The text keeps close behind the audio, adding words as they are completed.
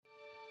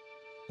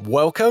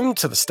Welcome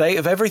to the State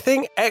of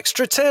Everything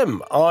Extra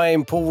Tim.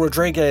 I'm Paul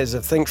Rodriguez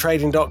of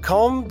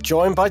ThinkTrading.com,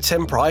 joined by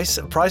Tim Price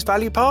of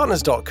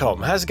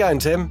PriceValuePartners.com. How's it going,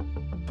 Tim?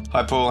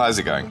 Hi, Paul. How's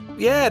it going?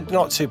 Yeah,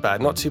 not too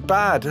bad, not too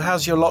bad.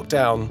 How's your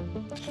lockdown?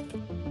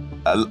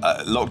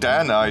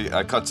 Lockdown?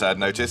 I can't say I'd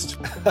noticed.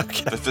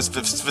 Okay. For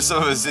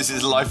some of us, this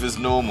is life as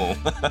normal.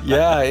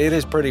 Yeah, it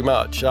is pretty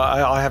much.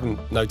 I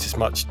haven't noticed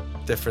much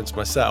difference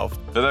myself.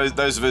 For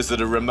those of us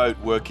that are remote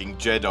working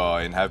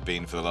Jedi and have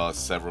been for the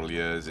last several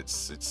years,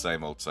 it's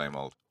same old, same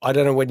old. I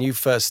don't know when you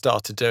first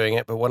started doing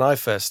it, but when I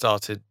first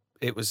started,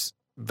 it was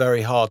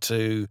very hard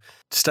to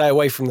stay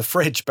away from the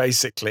fridge,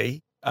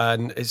 basically.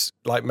 And it's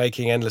like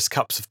making endless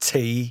cups of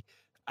tea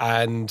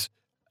and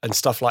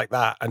stuff like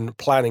that and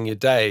planning your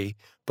day.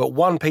 But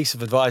one piece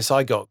of advice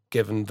I got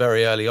given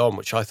very early on,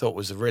 which I thought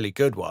was a really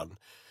good one,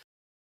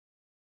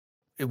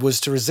 it was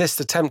to resist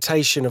the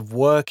temptation of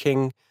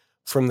working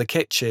from the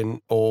kitchen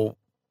or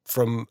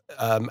from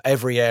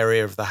every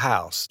area of the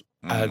house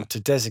and to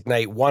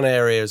designate one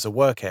area as a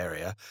work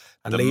area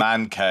and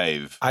man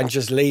cave and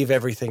just leave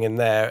everything in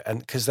there. And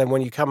because then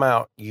when you come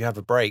out, you have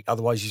a break.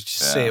 Otherwise, you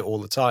just see it all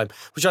the time,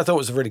 which I thought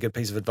was a really good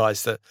piece of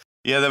advice. That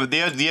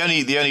the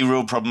only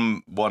real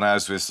problem one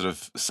has with sort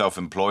of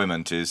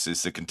self-employment is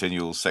the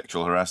continual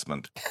sexual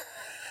harassment.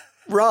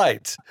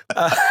 Right.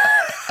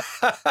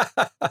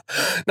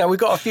 Now, we've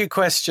got a few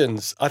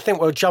questions. I think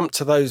we'll jump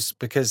to those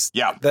because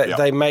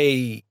they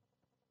may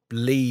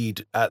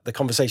lead the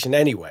conversation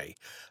anyway.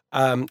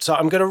 So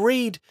I'm going to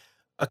read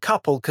a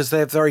couple because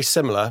they're very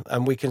similar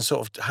and we can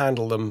sort of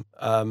handle them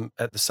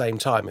at the same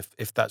time,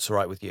 if that's all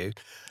right with you.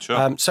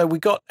 Sure. So we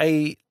got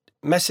a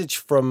message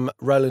from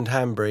Roland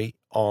Hanbury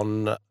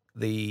on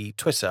the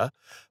Twitter,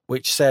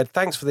 which said,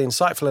 "Thanks for the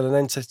insightful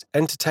and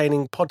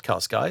entertaining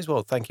podcast, guys."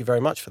 Well, thank you very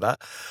much for that.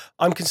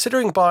 "I'm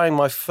considering buying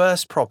my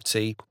first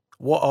property.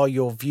 What are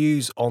your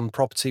views on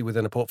property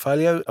within a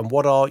portfolio? And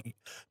what are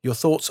your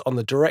thoughts on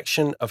the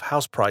direction of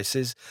house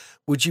prices?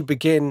 Would you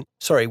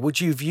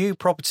view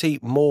property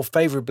more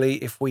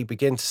favorably if we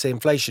begin to see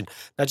inflation?"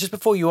 Now, just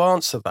before you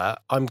answer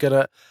that, I'm going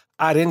to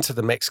add into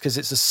the mix because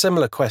it's a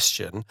similar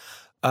question,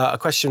 a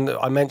question that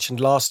I mentioned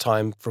last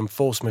time from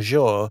Force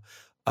Majeure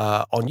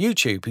on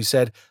YouTube, who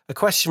said, "A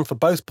question for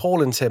both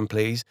Paul and Tim,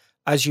 please.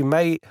 As you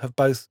may have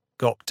both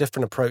got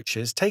different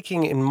approaches,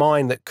 taking in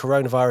mind that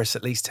coronavirus,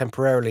 at least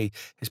temporarily,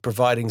 is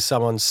providing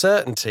some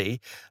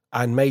uncertainty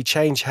and may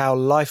change how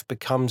life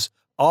becomes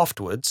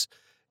afterwards,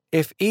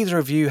 if either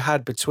of you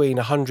had between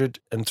 100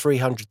 and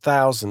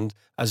 300,000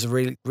 as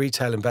a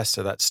retail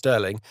investor, that's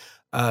sterling,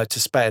 to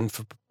spend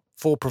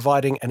for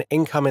providing an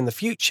income in the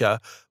future,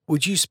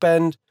 would you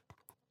spend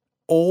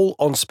all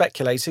on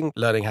speculating,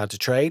 learning how to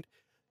trade,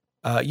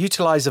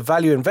 utilize a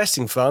value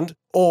investing fund,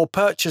 or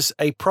purchase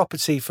a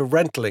property for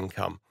rental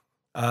income?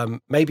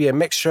 Maybe a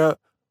mixture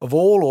of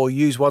all, or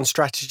use one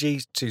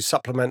strategy to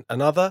supplement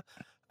another?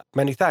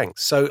 Many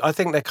thanks." So I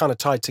think they're kind of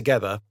tied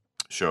together.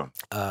 Sure.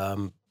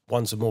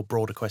 One's a more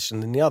broader question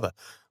than the other.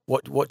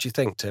 What do you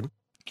think, Tim?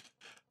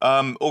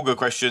 All good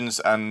questions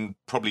and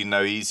probably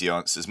no easy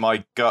answers.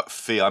 My gut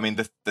feel, I mean,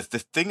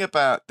 the thing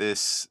about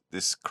this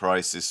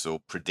crisis or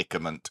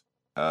predicament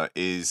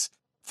is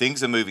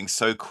things are moving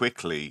so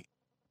quickly.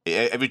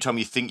 Every time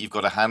you think you've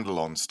got a handle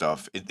on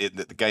stuff,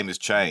 the game has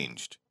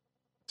changed.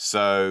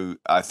 So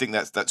I think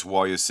that's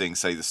why you're seeing,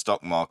 say, the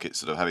stock market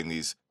sort of having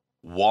these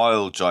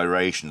wild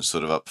gyrations,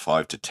 sort of up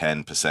 5 to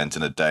 10%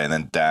 in a day, and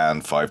then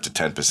down 5 to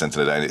 10% in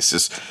a day. And it's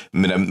just,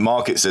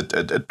 markets are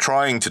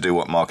trying to do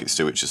what markets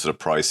do, which is sort of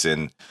price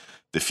in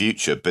the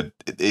future, but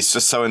it's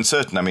just so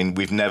uncertain. I mean,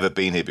 we've never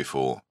been here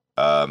before.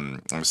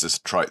 It's just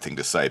a trite thing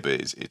to say, but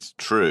it's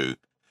true.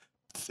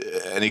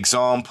 An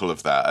example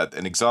of that,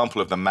 an example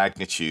of the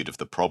magnitude of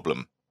the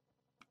problem.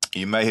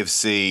 You may have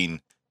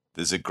seen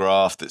there's a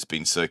graph that's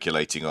been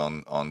circulating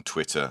on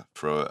Twitter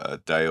for a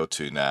day or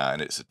two now, and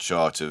it's a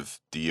chart of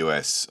the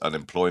US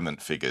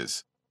unemployment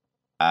figures.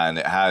 And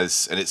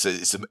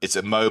it's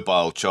a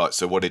mobile chart.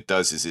 So what it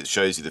does is it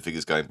shows you the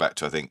figures going back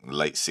to, I think, the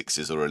late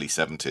 60s or early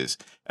 70s,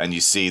 and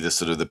you see the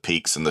sort of the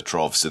peaks and the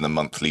troughs in the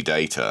monthly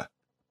data.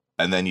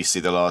 And then you see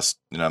the last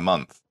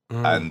month.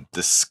 And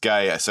the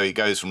scale, so it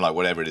goes from like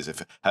whatever it is,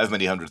 however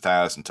many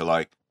 100,000 to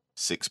like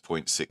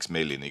 6.6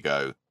 million. You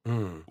go,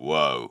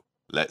 whoa,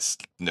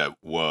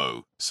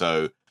 whoa.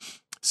 So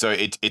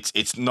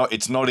it's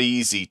not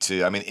easy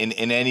to, I mean,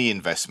 in any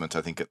investment,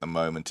 I think at the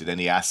moment, in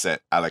any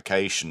asset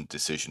allocation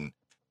decision,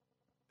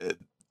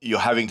 you're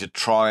having to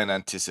try and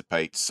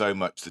anticipate so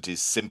much that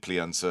is simply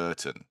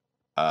uncertain.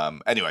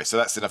 Anyway, so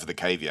that's enough of the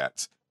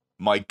caveats.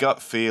 My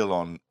gut feel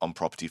on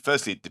property,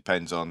 firstly, it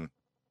depends on,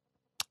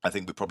 I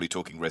think we're probably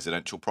talking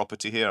residential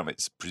property here. I mean,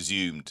 it's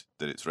presumed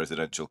that it's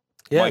residential.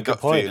 Yeah, My good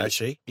point,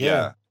 actually.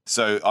 Yeah.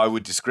 So I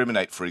would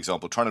discriminate, for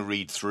example, trying to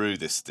read through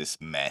this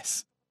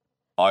mess,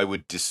 I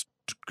would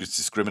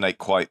discriminate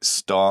quite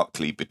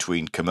starkly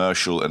between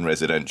commercial and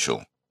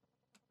residential.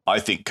 I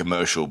think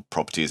commercial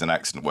property is an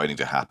accident waiting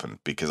to happen,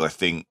 because I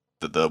think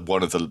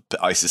that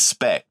I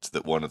suspect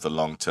that one of the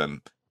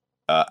long-term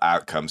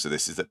outcomes of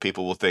this is that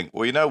people will think,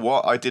 well, you know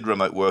what, I did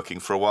remote working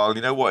for a while.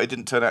 You know what, it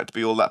didn't turn out to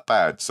be all that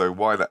bad. So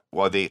why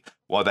the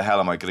hell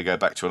am I going to go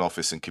back to an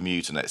office and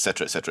commute and et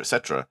cetera, et cetera, et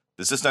cetera?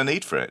 There's just no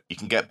need for it. You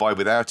can get by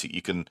without it.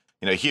 You can,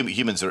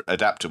 humans are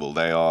adaptable.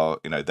 They are,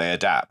 they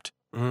adapt.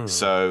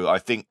 So I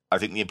think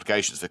the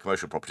implications for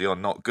commercial property are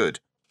not good.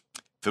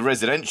 For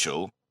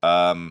residential,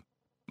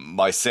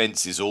 my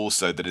sense is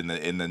also that in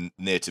the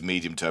near to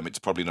medium term, it's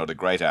probably not a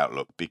great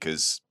outlook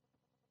because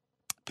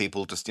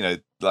people just,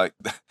 like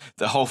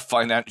the whole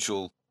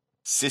financial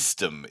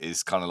system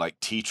is kind of like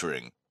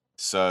teetering.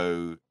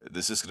 So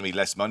there's just going to be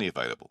less money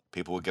available.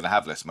 People are going to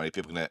have less money.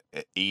 People are going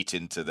to eat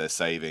into their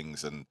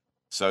savings and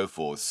so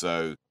forth.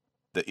 So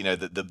that,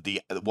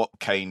 the what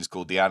Keynes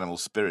called the animal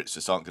spirits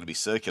just aren't going to be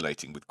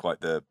circulating with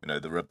quite the,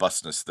 the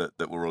robustness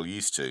that we're all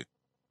used to.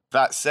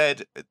 That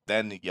said,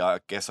 then I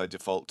guess I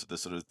default to the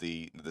sort of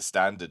the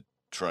standard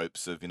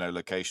tropes of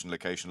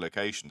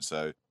location.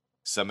 So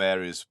some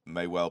areas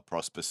may well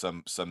prosper,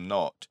 some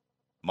not.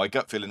 My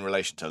gut feel in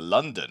relation to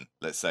London,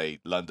 let's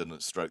say London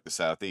stroke the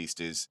southeast,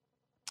 is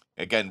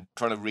again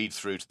trying to read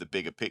through to the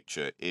bigger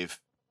picture. If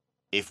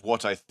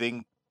what I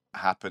think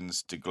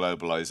happens to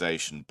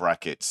globalization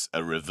 (brackets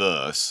a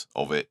reverse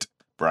of it)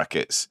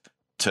 (brackets)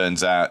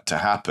 turns out to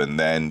happen,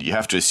 then you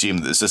have to assume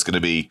that there's just going to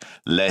be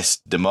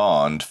less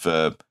demand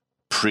for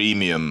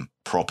premium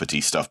property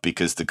stuff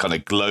because the kind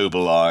of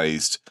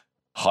globalized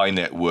high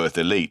net worth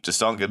elite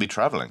just aren't going to be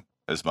traveling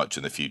as much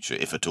in the future,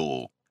 if at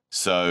all.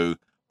 So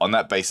on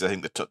that basis, I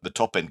think the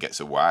top end gets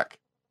a whack.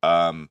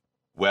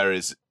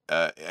 Whereas,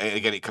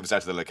 again, it comes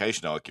down to the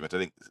location argument. I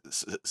think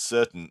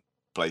certain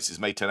places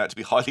may turn out to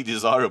be highly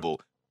desirable,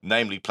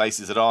 namely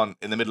places that aren't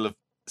in the middle of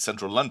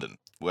central London,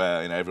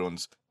 where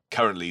everyone's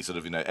currently sort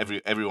of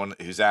everyone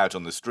who's out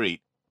on the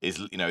street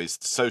is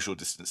social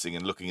distancing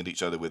and looking at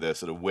each other with a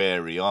sort of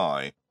wary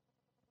eye.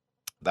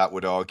 That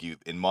would argue,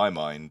 in my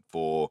mind,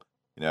 for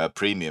a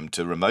premium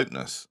to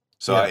remoteness.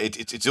 So yeah.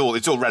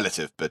 It's all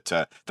relative, but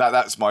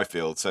that's my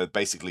field. So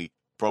basically,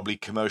 probably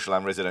commercial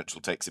and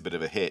residential takes a bit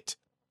of a hit,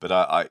 but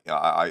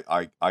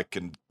I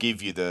can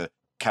give you the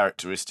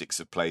characteristics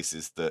of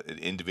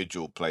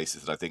individual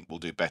places that I think will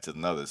do better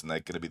than others, and they're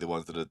going to be the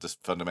ones that are just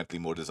fundamentally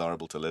more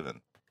desirable to live in.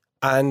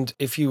 And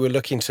if you were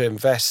looking to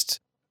invest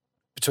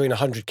between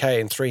 100K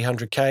and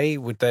 300K,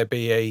 would there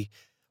be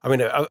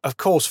of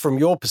course, from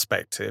your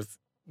perspective,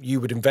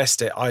 you would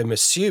invest it, I'm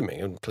assuming,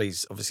 and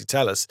please obviously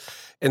tell us,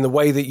 in the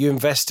way that you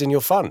invest in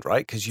your fund,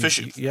 right? Because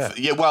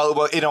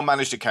well, in our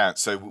managed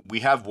accounts. So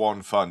we have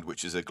one fund,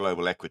 which is a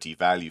global equity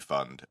value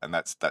fund, and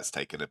that's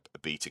taken a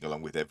beating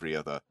along with every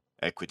other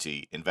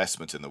equity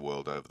investment in the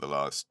world over the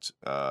last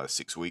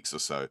 6 weeks or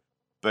so.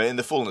 But in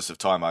the fullness of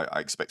time, I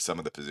expect some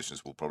of the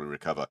positions will probably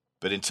recover.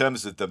 But in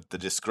terms of the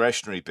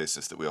discretionary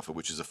business that we offer,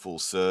 which is a full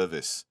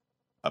service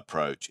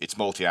approach, it's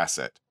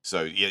multi-asset.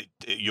 So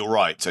you're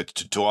right. So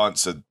to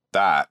answer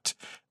that,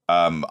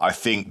 I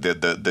think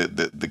that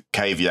the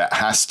caveat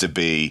has to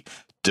be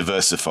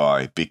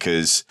diversify,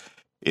 because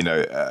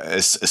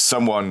as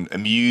someone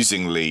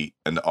amusingly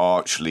and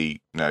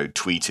archly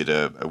tweeted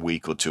a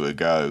week or two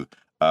ago,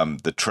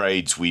 the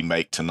trades we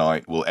make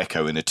tonight will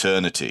echo in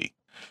eternity.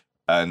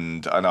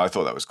 And I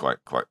thought that was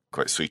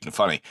quite sweet and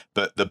funny.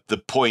 But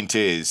the point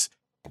is,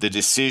 the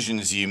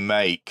decisions you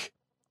make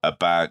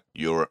about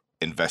your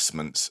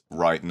investments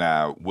right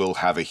now will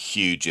have a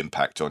huge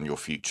impact on your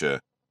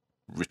future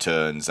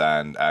returns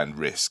and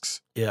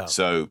risks. Yeah.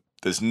 So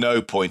there's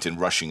no point in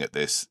rushing at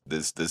this.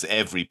 There's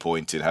every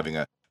point in having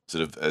a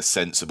sort of a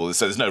sensible.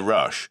 So there's no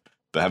rush,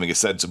 but having a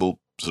sensible,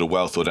 sort of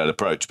well thought out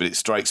approach. But it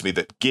strikes me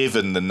that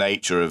given the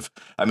nature of,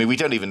 we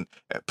don't even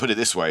put it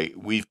this way.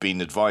 We've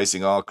been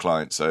advising our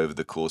clients over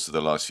the course of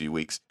the last few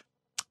weeks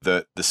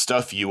that the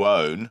stuff you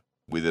own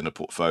within a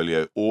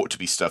portfolio ought to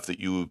be stuff that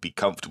you would be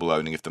comfortable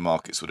owning if the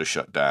markets were to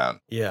shut down.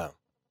 Yeah.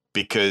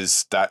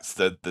 Because that's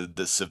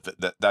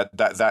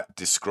that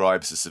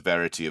describes the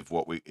severity of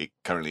what we're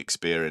currently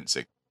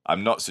experiencing.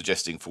 I'm not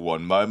suggesting for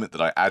one moment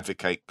that I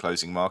advocate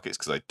closing markets,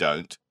 because I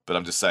don't. But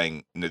I'm just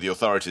saying, the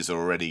authorities are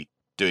already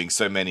doing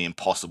so many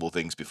impossible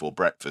things before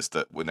breakfast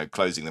that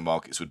closing the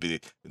markets would be,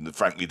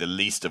 frankly, the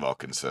least of our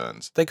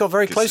concerns. They got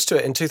very close to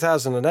it in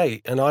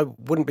 2008, and I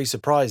wouldn't be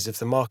surprised if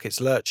the markets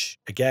lurch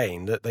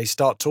again, that they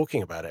start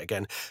talking about it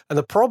again. And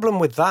the problem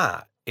with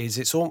that is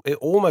it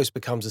almost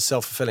becomes a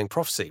self-fulfilling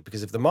prophecy,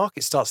 because if the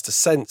market starts to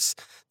sense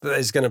that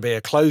there's going to be a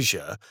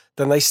closure,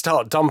 then they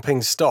start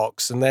dumping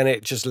stocks, and then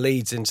it just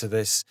leads into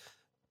this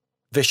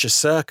vicious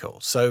circle.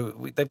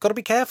 So they've got to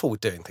be careful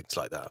with doing things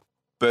like that.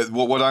 But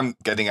what I'm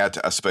getting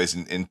at, I suppose,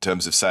 in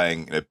terms of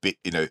saying,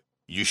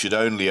 you should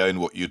only own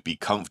what you'd be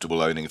comfortable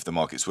owning if the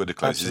markets were to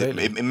close.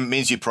 It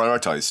means you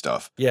prioritize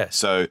stuff. Yes.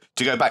 So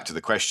to go back to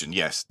the question,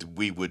 yes,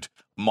 we would.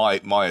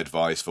 My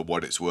advice, for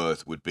what it's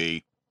worth, would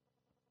be,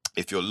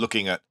 if you're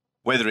looking at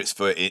whether it's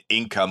for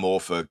income or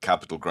for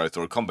capital growth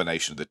or a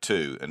combination of the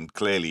two, and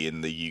clearly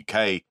in the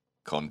UK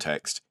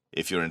context,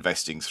 if you're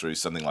investing through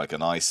something like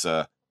an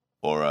ISA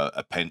or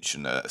a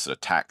pension, a sort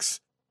of tax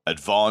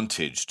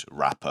advantaged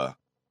wrapper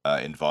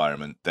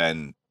environment,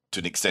 then to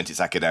an extent it's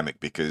academic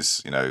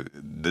because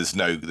there's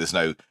no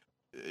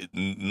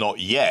not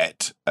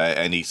yet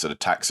any sort of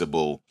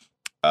taxable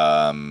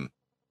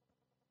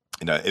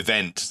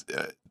event.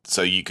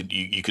 So you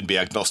can be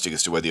agnostic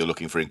as to whether you're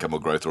looking for income or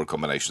growth or a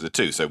combination of the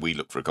two. So we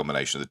look for a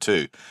combination of the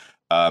two.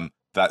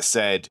 That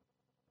said,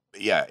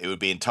 yeah, it would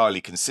be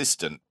entirely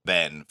consistent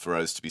then for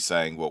us to be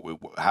saying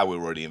how we're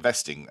already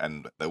investing,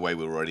 and the way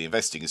we're already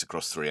investing is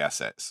across three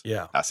asset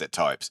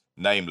types,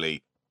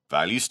 namely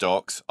value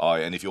stocks,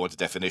 and if you want a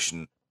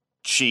definition,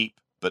 cheap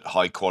but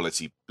high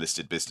quality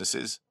listed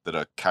businesses that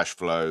are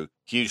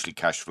hugely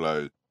cash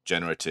flow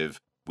generative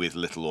with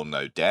little or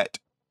no debt.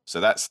 So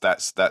that's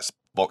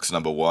box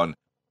number one.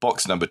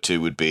 Box number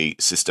two would be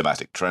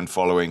systematic trend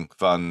following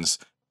funds,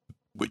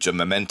 which are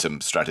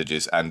momentum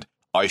strategies, and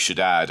I should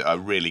add, are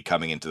really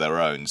coming into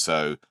their own.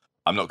 So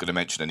I'm not going to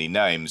mention any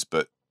names,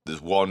 but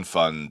there's one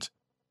fund.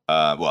 There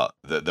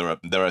are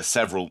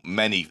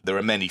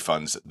many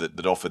funds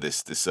that offer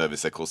this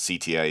service. They're called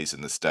CTAs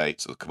in the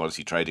States, or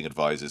commodity trading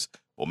advisors,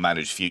 or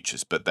managed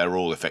futures, but they're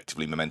all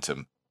effectively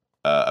momentum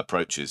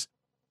approaches.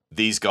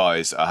 These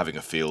guys are having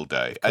a field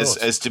day,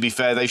 as to be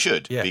fair, they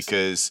should,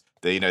 because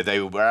they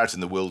were out in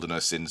the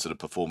wilderness in sort of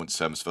performance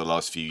terms for the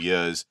last few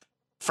years.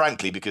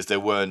 Frankly, because there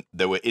were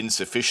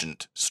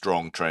insufficient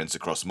strong trends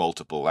across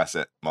multiple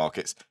asset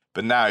markets.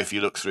 But now, if you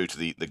look through to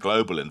the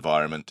global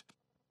environment,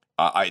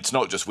 it's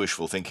not just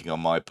wishful thinking on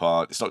my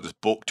part. It's not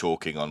just book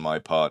talking on my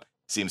part.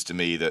 It seems to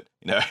me that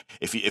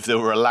if there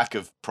were a lack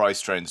of price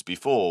trends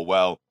before,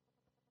 well,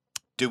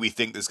 do we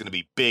think there's going to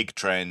be big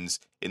trends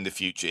in the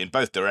future in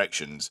both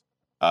directions,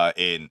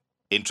 in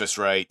interest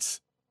rates,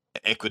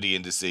 equity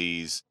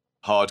indices,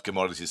 hard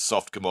commodities,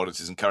 soft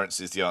commodities, and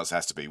currencies? The answer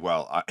has to be,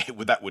 well,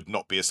 that would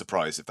not be a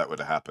surprise if that were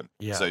to happen.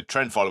 Yeah. So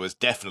trend followers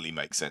definitely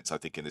make sense, I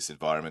think, in this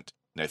environment.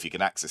 If you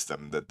can access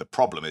them. The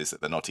problem is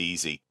that they're not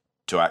easy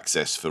to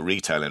access for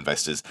retail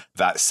investors.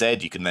 That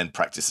said, you can then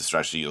practice the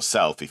strategy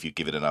yourself if you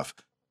give it enough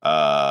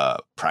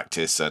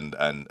practice and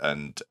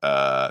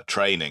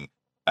training.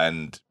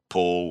 And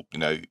Paul,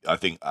 I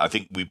think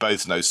we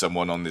both know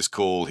someone on this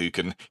call who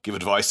can give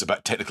advice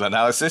about technical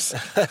analysis.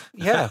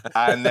 Yeah.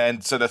 And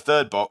then, so the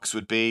third box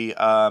would be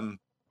and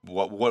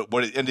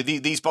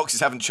these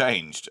boxes haven't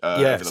changed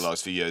over the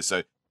last few years.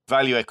 So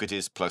value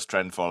equities plus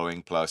trend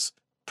following plus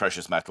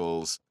precious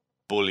metals,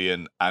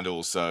 bullion, and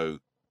also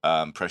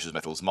precious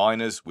metals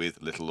miners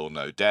with little or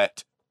no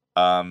debt.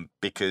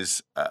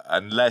 Because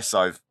unless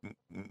I've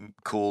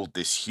called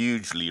this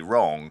hugely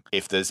wrong,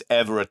 if there's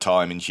ever a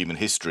time in human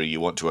history you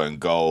want to own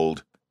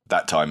gold,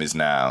 that time is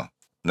now.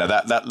 Now,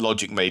 that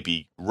logic may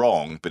be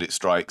wrong, but it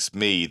strikes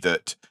me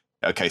that,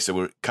 okay, so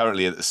we're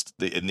currently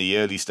in the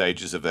early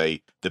stages of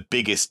the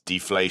biggest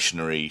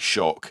deflationary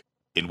shock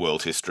in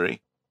world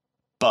history.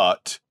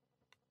 But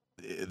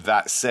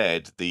that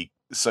said,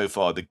 so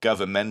far the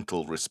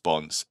governmental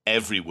response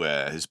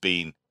everywhere has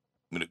been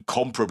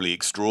comparably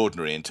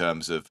extraordinary in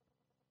terms of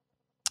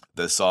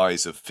the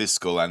size of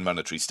fiscal and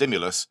monetary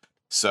stimulus.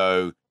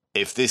 So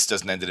if this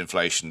doesn't end in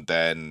inflation,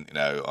 then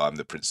I'm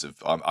the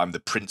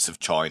prince of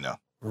China.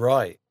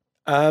 Right.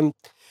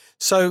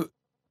 So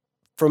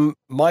from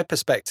my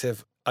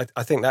perspective,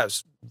 I think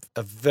that's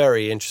a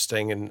very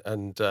interesting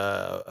and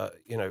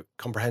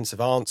comprehensive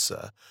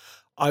answer.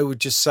 I would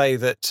just say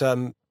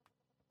that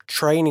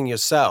training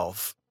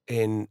yourself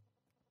in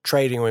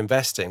trading or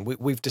investing,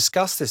 we've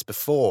discussed this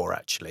before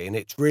actually, and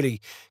it really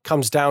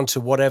comes down to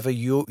whatever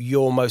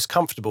you're most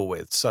comfortable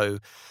with. So,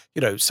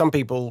 some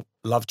people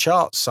love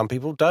charts, some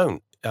people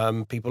don't.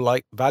 People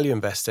like value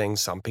investing,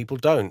 some people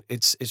don't.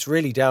 It's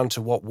really down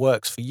to what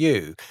works for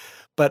you.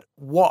 But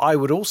what I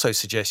would also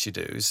suggest you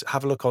do is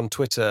have a look on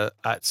Twitter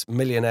at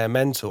Millionaire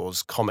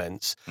Mentor's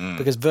comments,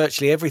 because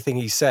virtually everything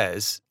he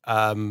says,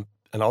 and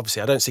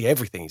obviously I don't see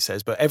everything he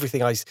says, but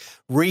everything I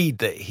read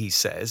that he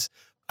says,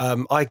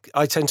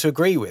 I tend to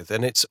agree with.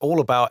 And it's all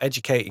about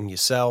educating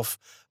yourself,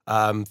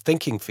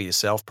 thinking for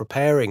yourself,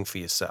 preparing for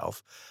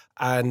yourself.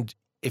 And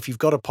if you've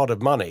got a pot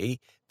of money,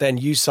 then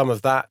use some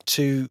of that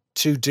to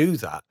do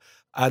that.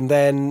 And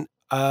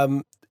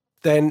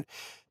then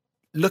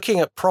looking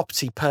at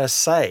property per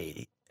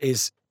se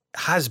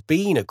has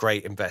been a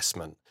great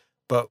investment.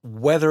 But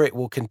whether it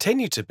will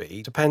continue to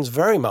be depends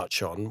very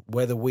much on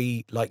whether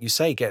we, like you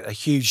say, get a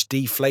huge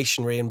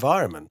deflationary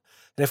environment.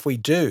 And if we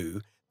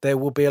do, there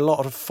will be a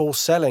lot of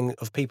forced selling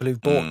of people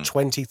who've bought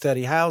 20,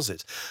 30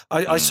 houses.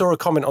 I saw a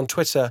comment on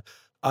Twitter,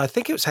 I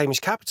think it was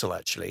Hamish Capital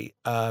actually,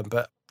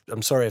 but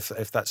I'm sorry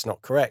if that's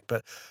not correct,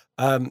 but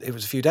it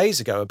was a few days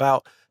ago,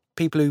 about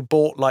people who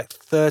bought like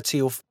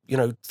 30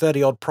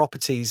 odd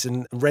properties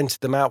and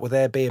rented them out with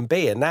Airbnb,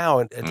 and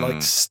now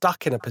like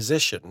stuck in a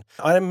position.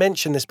 I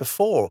mentioned this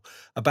before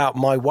about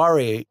my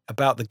worry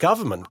about the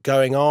government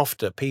going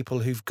after people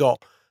who've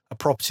got a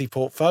property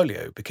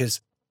portfolio, because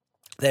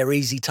they're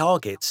easy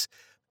targets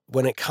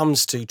when it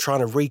comes to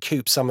trying to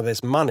recoup some of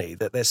this money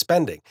that they're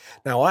spending.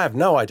 Now, I have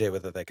no idea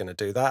whether they're going to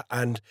do that.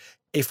 And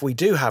if we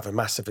do have a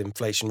massive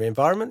inflationary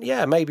environment,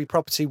 yeah, maybe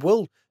property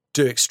will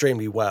do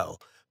extremely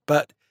well.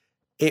 But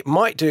it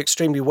might do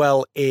extremely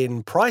well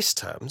in price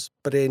terms,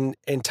 but in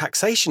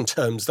taxation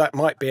terms, that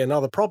might be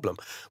another problem,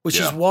 which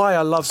is why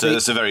I love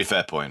That's a very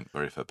fair point.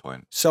 Very fair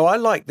point. So I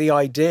like the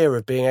idea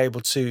of being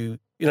able to,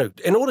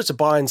 in order to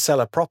buy and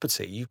sell a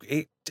property,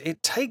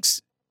 it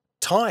takes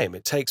time,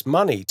 it takes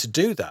money to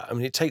do that. I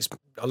mean, it takes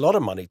a lot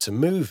of money to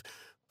move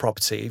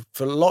property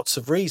for lots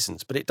of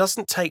reasons, but it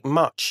doesn't take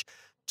much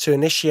to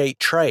initiate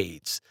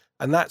trades.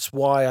 And that's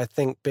why I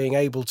think being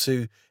able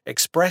to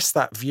express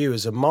that view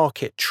as a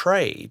market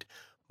trade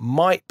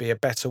might be a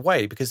better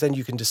way, because then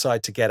you can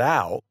decide to get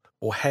out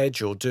or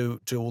hedge or do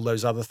all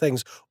those other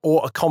things,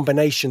 or a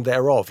combination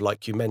thereof,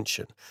 like you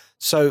mentioned.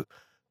 So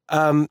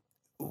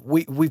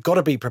we've got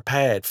to be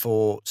prepared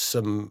for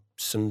some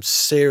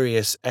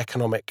serious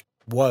economic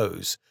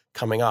woes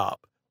coming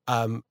up.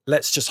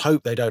 Let's just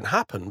hope they don't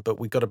happen, but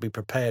we've got to be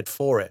prepared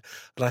for it.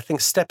 And I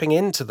think stepping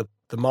into the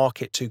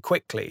market too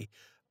quickly,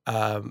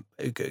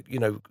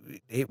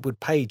 it would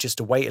pay just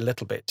to wait a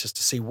little bit, just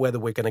to see whether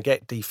we're going to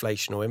get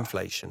deflation or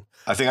inflation.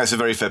 I think that's a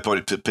very fair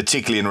point,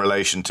 particularly in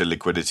relation to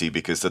liquidity,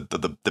 because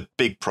the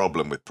big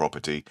problem with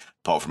property,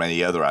 apart from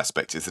any other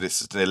aspect, is that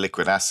it's an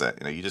illiquid asset.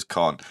 You just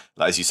can't,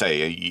 as you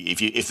say,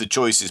 if the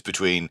choice is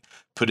between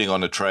putting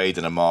on a trade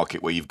in a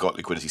market where you've got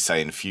liquidity, say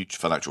in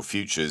financial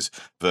futures,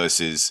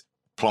 versus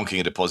plonking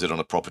a deposit on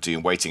a property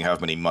and waiting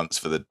however many months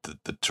for the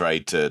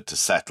trade to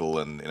settle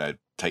and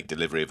take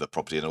delivery of the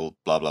property and all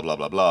blah blah blah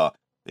blah blah.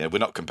 We're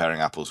not comparing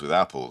apples with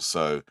apples.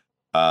 So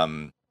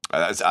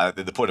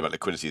the point about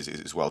liquidity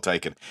is well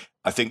taken.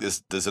 I think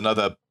there's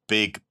another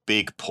big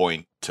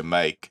point to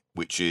make,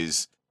 which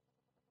is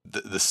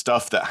the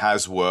stuff that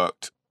has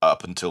worked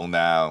up until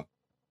now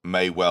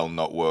may well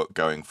not work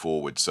going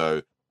forward.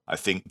 So I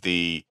think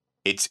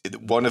it's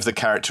one of the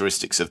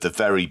characteristics of the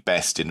very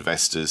best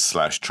investors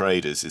 /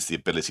 traders is the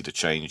ability to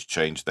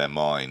change their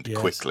mind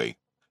quickly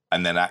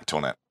and then act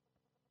on it.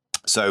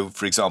 So,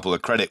 for example, a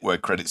credit where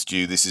credit's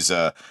due. This is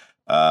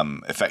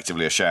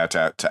effectively a shout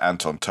out to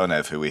Anton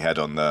Tonev, who we had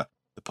on the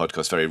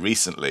podcast very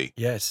recently.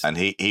 Yes, and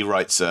he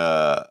writes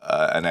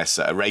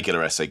a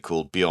regular essay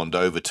called Beyond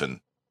Overton,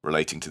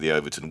 relating to the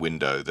Overton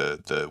window,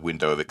 the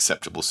window of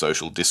acceptable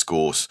social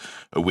discourse,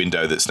 a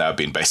window that's now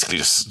been basically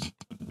just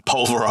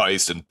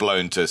pulverized and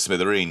blown to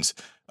smithereens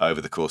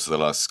over the course of the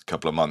last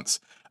couple of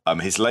months.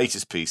 His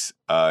latest piece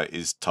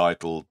is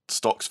titled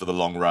 "Stocks for the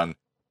Long Run.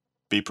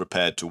 Be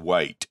Prepared to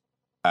Wait."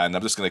 And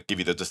I'm just going to give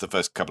you just the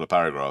first couple of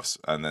paragraphs,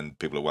 and then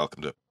people are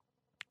welcome to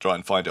try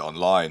and find it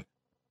online.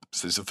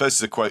 So the first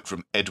is a quote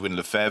from Edwin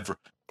Lefebvre,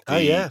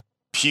 the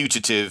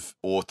putative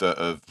author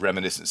of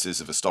Reminiscences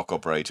of a Stock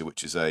Operator,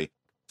 which is a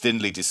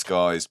thinly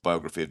disguised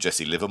biography of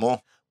Jesse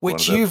Livermore,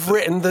 which you've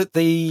written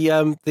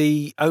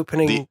the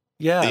opening,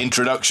 the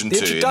introduction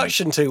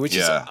to, which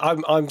is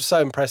I'm so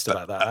impressed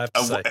about that.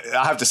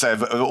 I have to say,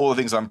 of all the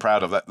things I'm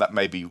proud of, that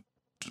may be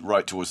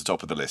right towards the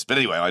top of the list. But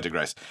anyway, I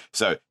digress.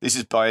 So this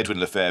is by Edwin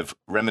Lefebvre,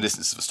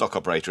 Reminiscences of a Stock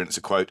Operator, and it's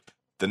a quote: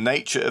 "The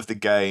nature of the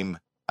game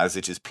as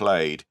it is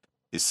played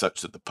is such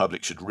that the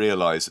public should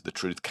realize that the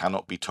truth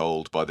cannot be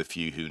told by the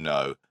few who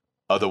know.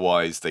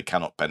 Otherwise, they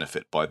cannot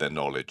benefit by their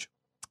knowledge."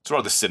 It's a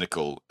rather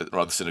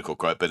cynical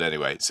quote, but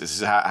anyway, this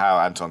is how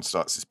Anton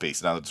starts his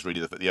piece. Now I'll just read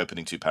you the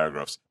opening two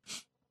paragraphs.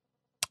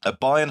 "A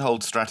buy and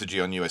hold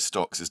strategy on US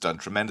stocks has done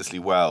tremendously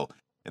well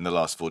in the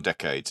last 4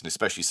 decades, and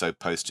especially so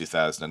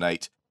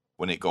post-2008,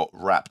 when it got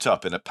wrapped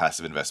up in a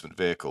passive investment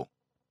vehicle.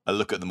 A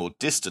look at the more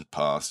distant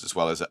past, as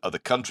well as at other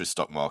countries'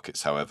 stock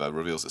markets, however,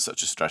 reveals that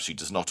such a strategy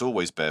does not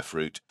always bear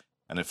fruit,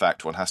 and in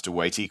fact one has to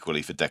wait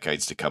equally for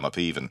decades to come up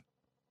even.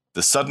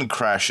 The sudden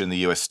crash in the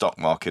US stock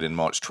market in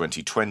March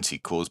 2020,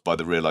 caused by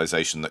the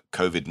realization that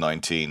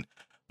COVID-19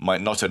 might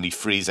not only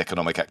freeze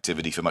economic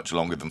activity for much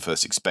longer than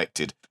first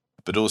expected,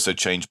 but also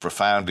change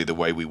profoundly the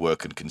way we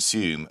work and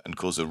consume and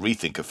cause a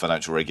rethink of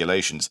financial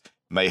regulations,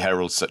 may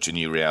herald such a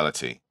new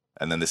reality."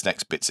 And then this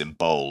next bit's in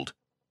bold.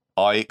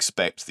 "I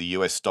expect the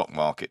US stock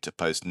market to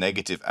post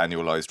negative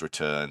annualized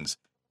returns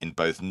in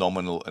both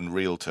nominal and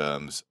real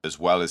terms, as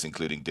well as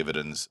including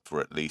dividends for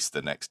at least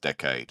the next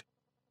decade."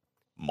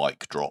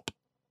 Mic drop.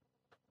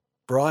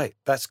 Right,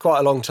 that's quite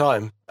a long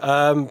time.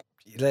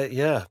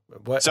 Yeah.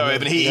 So I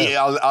mean,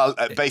 I'll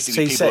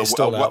basically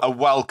people are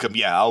welcome.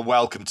 Yeah, I'll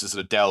welcome to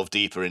sort of delve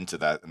deeper into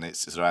that, and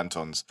it's sort of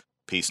Anton's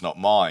piece, not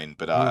mine,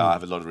 but I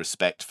have a lot of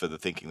respect for the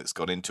thinking that's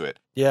gone into it.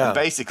 Yeah. And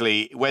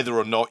basically, whether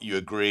or not you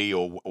agree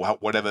or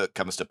whatever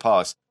comes to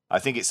pass, I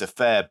think it's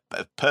a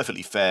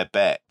perfectly fair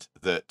bet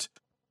that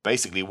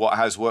basically what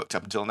has worked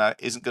up until now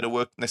isn't going to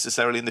work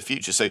necessarily in the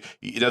future. So,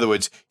 in other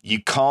words,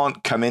 you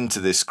can't come into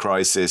this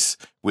crisis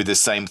with the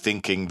same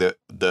thinking that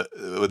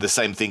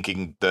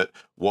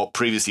what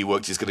previously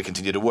worked is going to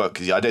continue to work,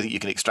 because I don't think you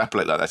can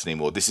extrapolate like that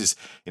anymore. This is,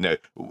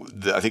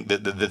 I think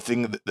that the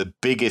thing that the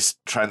biggest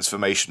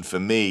transformation for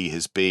me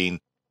has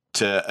been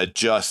to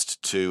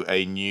adjust to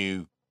a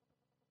new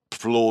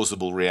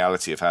plausible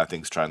reality of how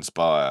things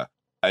transpire,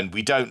 and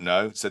we don't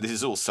know. So this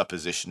is all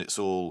supposition. It's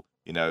all,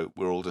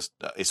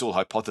 it's all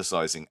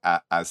hypothesizing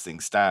as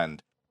things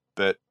stand.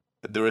 But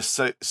there are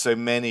so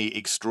many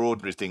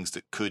extraordinary things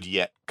that could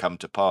yet come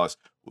to pass.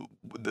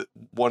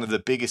 One of the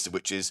biggest of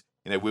which is,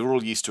 we're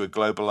all used to a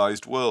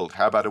globalized world.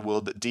 How about a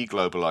world that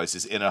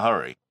deglobalizes in a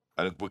hurry?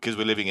 Because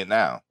we're living it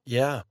now.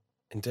 Yeah,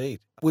 indeed.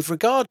 With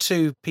regard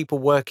to people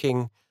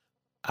working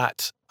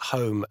at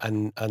home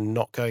and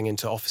not going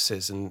into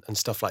offices and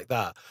stuff like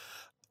that,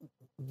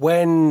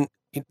 when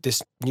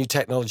this new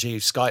technology,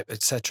 Skype,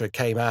 etc.,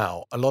 came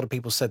out, a lot of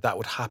people said that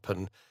would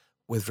happen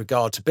with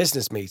regard to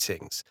business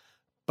meetings.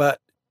 But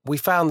we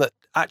found that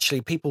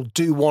actually people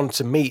do want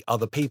to meet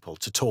other people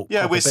to talk.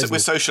 Yeah, we're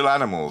business. social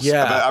animals.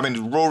 Yeah. But, I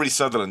mean, Rory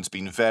Sutherland's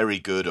been very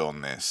good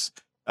on this,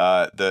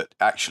 that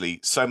actually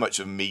so much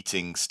of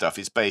meeting stuff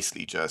is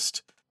basically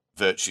just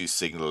virtue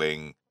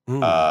signaling,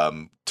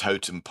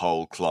 totem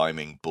pole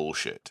climbing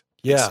bullshit.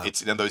 Yeah.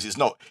 It's in other words, it's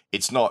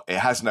not, it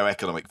has no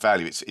economic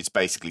value. It's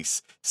basically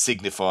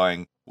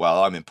signifying,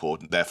 well, I'm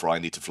important, therefore I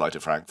need to fly to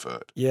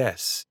Frankfurt.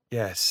 Yes.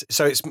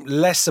 So it's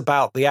less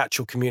about the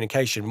actual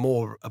communication,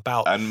 more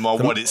about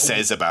what it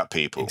says about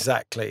people.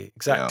 Exactly.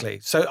 Yeah.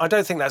 So I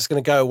don't think that's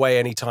going to go away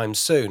anytime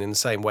soon. In the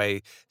same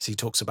way as he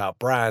talks about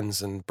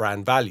brands and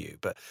brand value,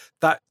 but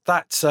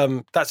that's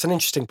an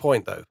interesting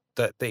point though.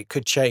 That it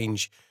could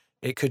change.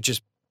 It could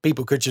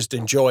people could just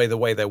enjoy the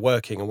way they're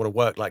working and want to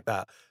work like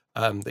that.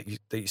 That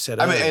you said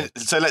earlier. I mean,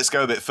 so let's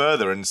go a bit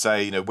further and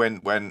say,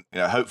 when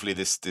hopefully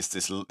this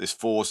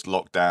forced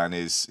lockdown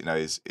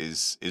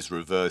is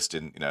reversed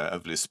in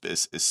hopefully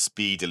as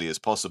speedily as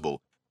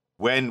possible.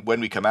 When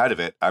we come out of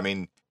it, I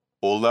mean,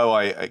 although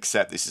I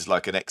accept this is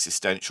like an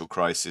existential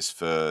crisis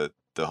for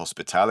the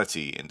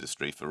hospitality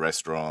industry, for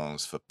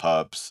restaurants, for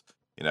pubs,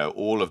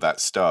 all of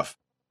that stuff,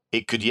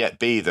 it could yet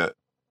be that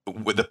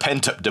with the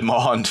pent-up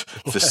demand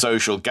for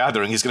social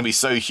gathering is going to be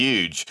so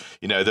huge,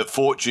 that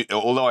fortune,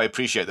 although I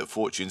appreciate that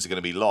fortunes are going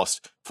to be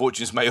lost,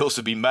 fortunes may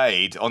also be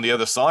made on the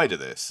other side of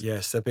this.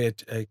 Yes, there'll be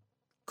a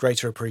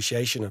greater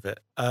appreciation of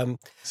it.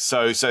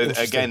 So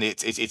again,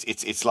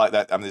 it's like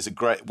that. I mean, there's a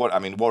great.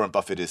 Warren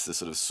Buffett is the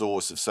sort of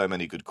source of so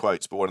many good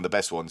quotes, but one of the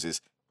best ones is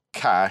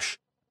cash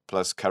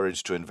plus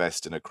courage to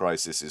invest in a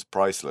crisis is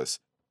priceless.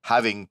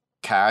 Having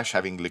cash,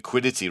 having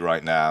liquidity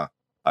right now,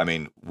 I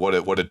mean, what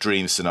a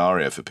dream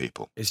scenario for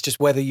people. It's just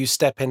whether you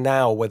step in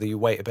now or whether you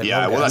wait a bit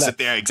longer. Well, that's a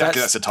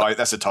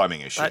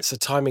timing issue. That's a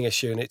timing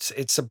issue, and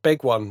it's a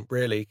big one,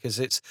 really,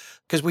 because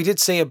we did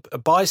see a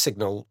buy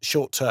signal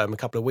short term a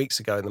couple of weeks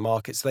ago in the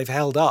markets. They've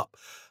held up,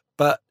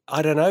 but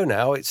I don't know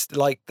now. It's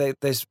like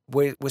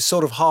we're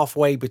sort of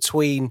halfway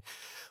between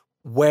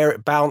where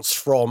it bounced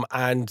from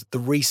and the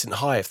recent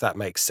high, if that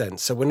makes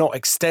sense. So we're not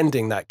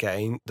extending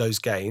those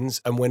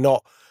gains, and we're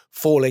not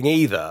falling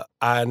either,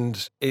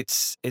 and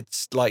it's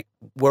like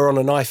we're on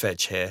a knife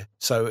edge here.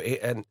 So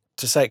and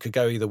to say it could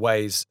go either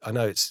ways, I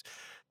know it's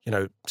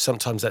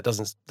sometimes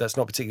that's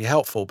not particularly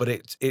helpful, but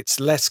it's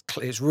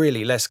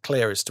really less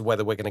clear as to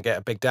whether we're going to get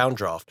a big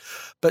downdraft.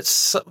 But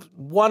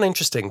one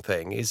interesting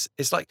thing is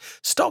like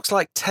stocks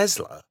like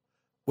Tesla,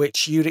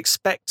 which you'd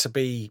expect to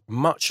be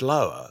much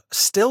lower,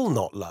 still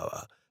not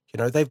lower.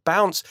 They've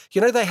bounced.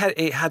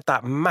 It had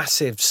that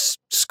massive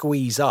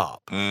squeeze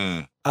up.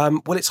 Well,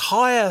 it's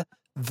higher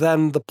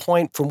than the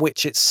point from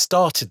which it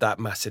started that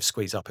massive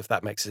squeeze up, if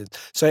that makes sense.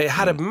 So it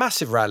had a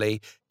massive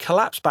rally,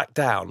 collapsed back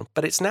down,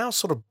 but it's now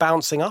sort of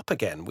bouncing up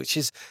again, which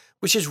is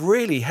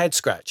really head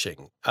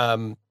scratching.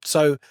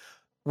 So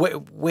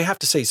we have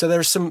to see. So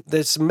there's some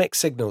mixed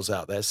signals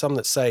out there. Some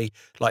that say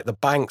like the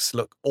banks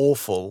look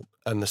awful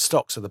and the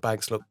stocks of the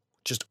banks look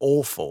just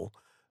awful.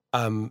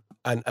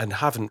 And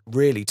haven't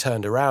really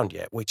turned around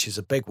yet, which is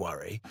a big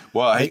worry.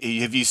 Well,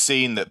 have you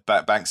seen that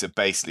banks have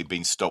basically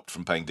been stopped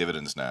from paying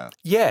dividends now?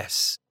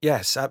 Yes,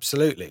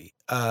 absolutely.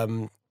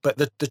 But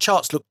the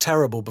charts looked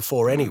terrible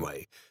before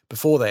anyway,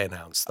 before they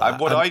announced that.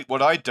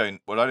 What I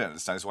don't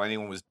understand is why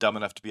anyone was dumb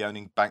enough to be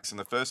owning banks in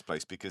the first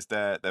place, because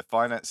their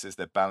finances,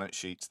 their balance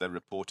sheets, their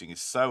reporting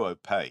is so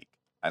opaque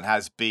and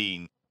has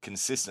been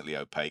consistently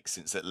opaque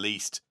since at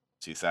least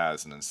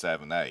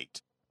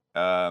 2007-8.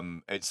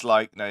 It's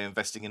like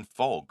investing in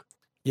fog.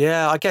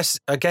 Yeah, I guess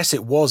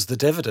it was the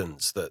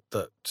dividends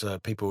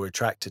that people were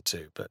attracted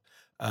to, but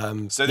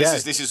so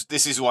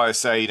this is why I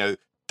say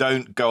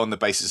don't go on the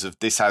basis of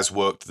this has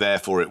worked,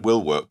 therefore it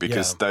will work,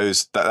 because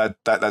that's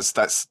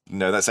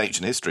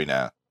ancient history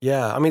now.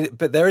 Yeah, I mean,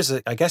 but there is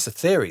I guess a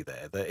theory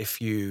there that if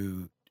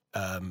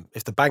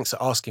the banks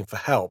are asking for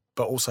help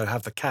but also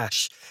have the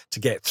cash to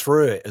get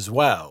through it as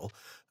well,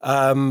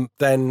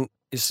 then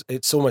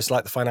it's almost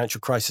like the financial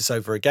crisis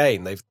over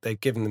again. They've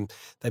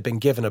been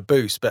given a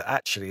boost, but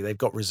actually they've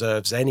got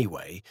reserves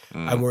anyway,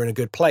 and we're in a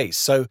good place.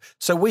 So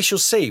we shall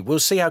see. We'll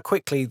see how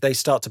quickly they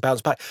start to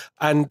bounce back.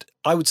 And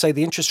I would say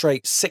the interest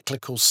rate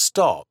cyclical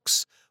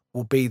stocks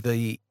will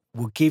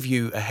give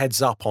you a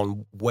heads up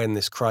on when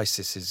this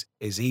crisis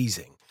is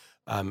easing,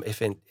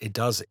 if it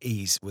does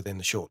ease within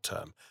the short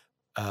term.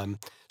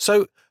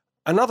 So.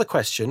 Another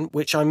question,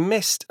 which I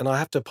missed, and I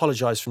have to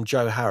apologise, from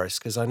Joe Harris,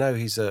 because I know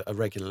he's a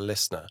regular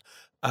listener,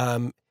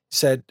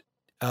 said,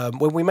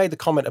 when we made the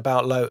comment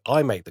about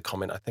I made the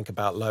comment, I think,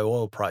 about low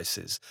oil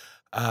prices,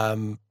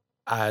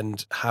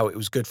 and how it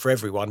was good for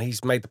everyone.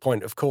 He's made the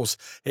point, of course,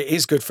 it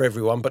is good for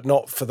everyone, but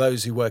not for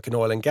those who work in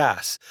oil and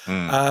gas,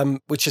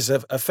 which is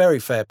a very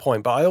fair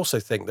point. But I also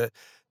think that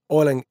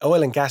oil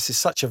and gas is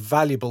such a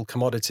valuable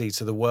commodity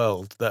to the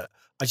world that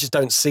I just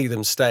don't see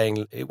them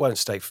staying. It won't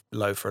stay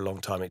low for a long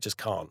time. It just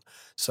can't.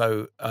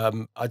 So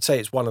I'd say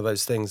it's one of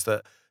those things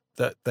that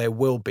there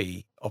will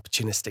be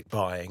opportunistic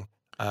buying.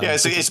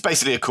 It's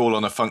basically a call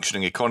on a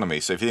functioning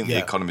economy. So if you think the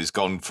economy's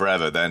gone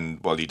forever,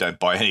 then, well, you don't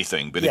buy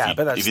anything. But if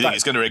you think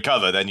it's going to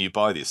recover, then you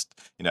buy this.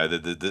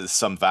 There's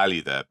some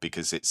value there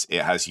because it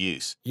has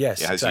use.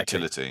 Yes, it has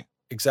utility.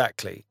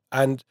 Exactly.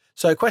 And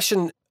so a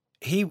question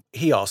he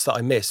asked that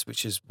I missed,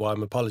 which is why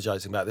I'm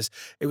apologising about this.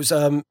 It was,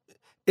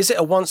 is it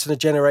a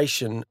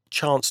once-in-a-generation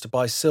chance to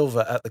buy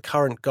silver at the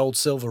current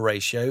gold-silver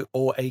ratio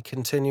or a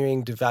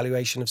continuing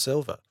devaluation of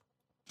silver?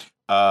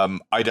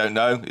 I don't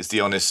know is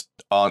the honest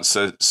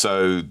answer.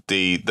 So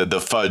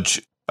the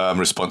fudge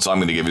response I'm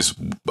going to give is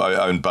I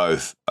own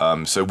both.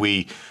 So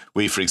we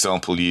for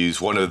example use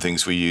one of the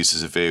things we use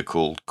as a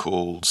vehicle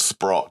called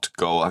Sprott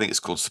Gold. I think it's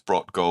called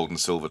Sprott Gold and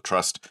Silver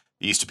Trust.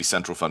 It used to be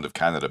Central Fund of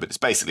Canada, but it's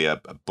basically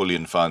a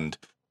bullion fund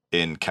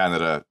in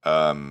Canada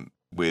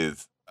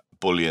with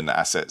bullion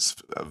assets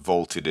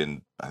vaulted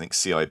in, I think,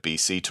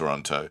 CIBC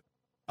Toronto.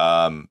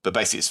 But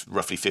basically, it's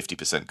roughly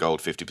 50%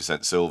 gold,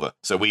 50% silver.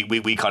 So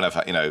we kind of,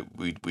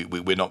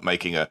 we're not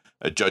making a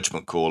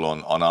judgment call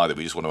on either.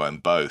 We just want to own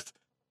both.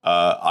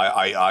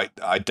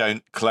 I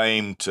don't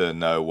claim to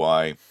know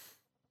why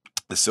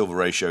the silver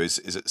ratio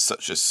is at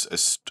such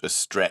a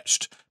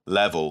stretched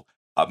level.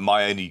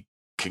 My only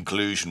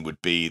conclusion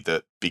would be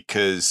that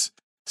because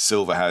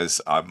silver has,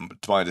 to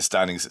my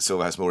understanding, is that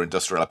silver has more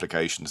industrial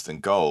applications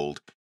than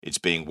gold. It's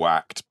being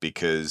whacked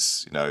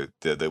because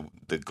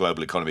the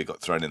global economy got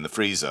thrown in the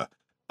freezer.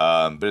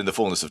 But in the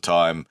fullness of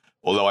time,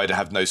 although I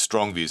have no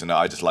strong views, and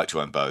I just like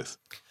to own both.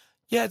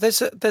 Yeah,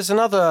 there's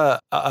another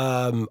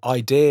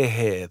idea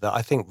here that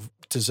I think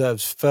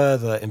deserves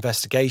further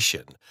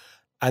investigation,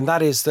 and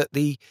that is that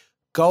the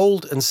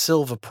gold and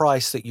silver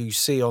price that you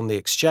see on the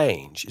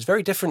exchange is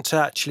very different to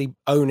actually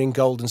owning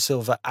gold and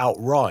silver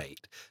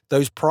outright.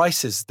 Those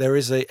prices, there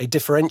is a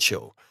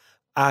differential,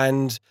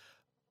 and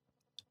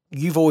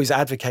you've always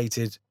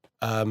advocated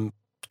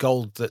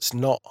gold that's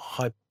not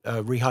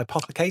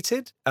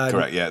rehypothecated.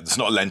 Correct. Yeah, it's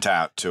not lent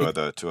out to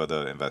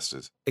other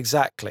investors.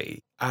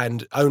 Exactly,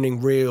 and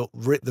owning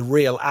the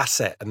real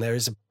asset, and there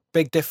is a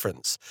big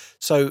difference.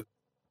 So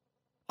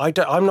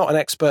I'm not an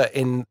expert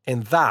in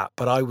that,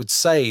 but I would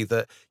say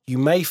that you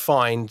may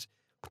find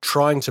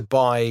trying to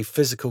buy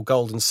physical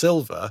gold and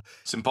silver,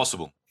 it's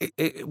impossible.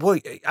 Well,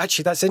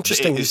 actually, that's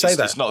interesting you say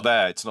that. It's not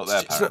there. It's not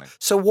there, apparently.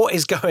 So what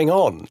is going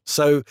on?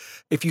 So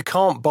if you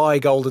can't buy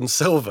gold and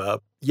silver,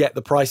 yet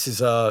the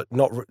prices are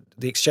not,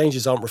 the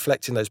exchanges aren't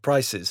reflecting those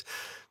prices,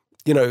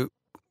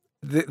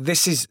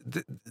 this is,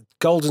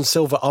 gold and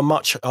silver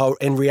are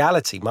in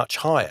reality much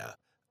higher.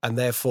 And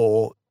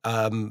therefore,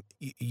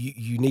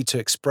 you need to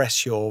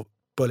express your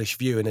bullish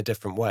view in a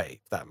different way,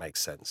 if that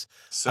makes sense.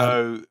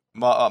 So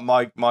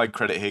my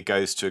credit here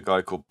goes to a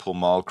guy called Paul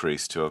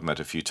Malcrist, who I've met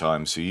a few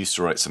times, who used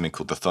to write something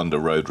called the Thunder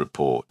Road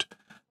Report.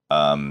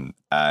 And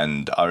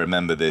I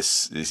remember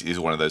this is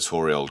one of those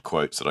hoary old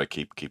quotes that I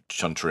keep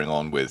chuntering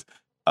on with.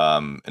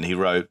 And he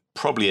wrote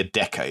probably a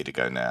decade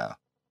ago now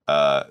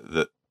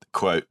that,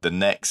 quote, "The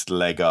next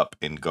leg up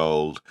in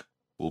gold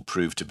will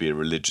prove to be a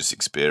religious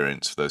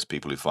experience for those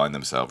people who find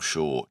themselves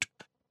short."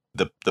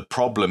 The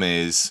problem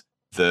is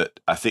that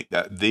I think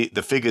that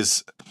the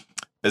figures,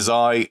 as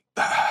I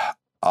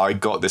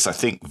got this, I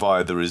think,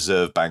 via the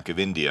Reserve Bank of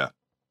India,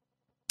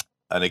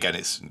 and again,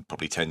 it's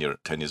probably 10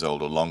 years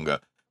old or longer,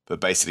 but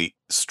basically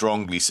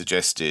strongly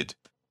suggested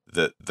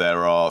that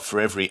there are, for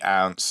every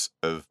ounce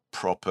of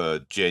proper,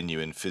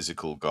 genuine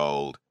physical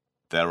gold,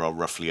 there are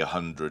roughly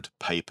 100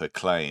 paper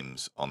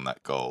claims on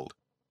that gold.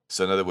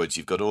 So in other words,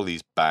 you've got all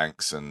these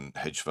banks and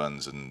hedge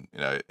funds and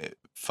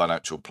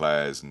financial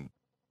players and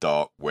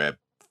dark web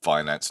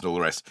finance and all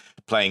the rest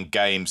playing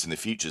games in the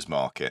futures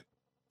market,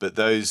 but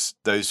those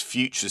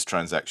futures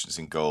transactions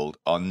in gold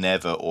are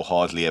never or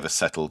hardly ever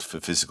settled for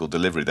physical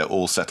delivery. They're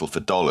all settled for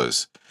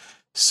dollars.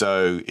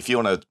 So if you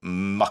want to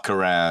muck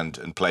around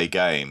and play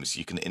games,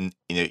 you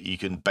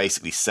can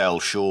basically sell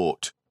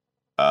short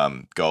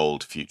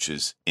gold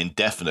futures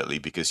indefinitely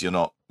because you're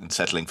not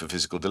settling for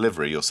physical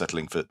delivery. You're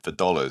settling for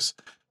dollars.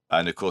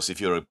 And of course, if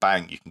you're a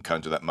bank, you can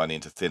conjure that money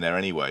into thin air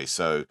anyway.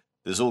 So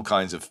there's all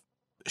kinds of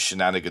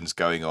shenanigans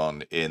going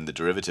on in the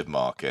derivative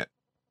market.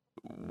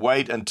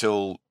 Wait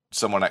until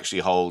someone actually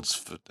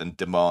holds and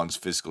demands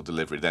physical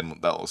delivery, then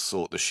that'll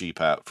sort the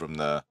sheep out from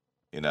the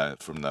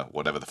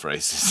whatever the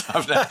phrase is.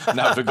 I've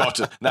now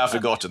forgotten.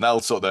 That'll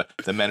sort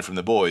the men from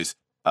the boys.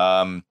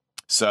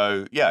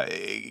 So yeah,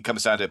 it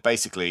comes down to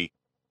basically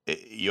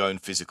you own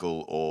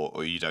physical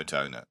or you don't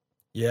own it.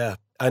 Yeah,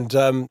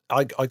 and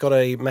I got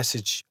a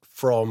message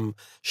from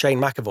Shane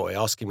McAvoy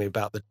asking me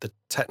about the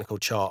technical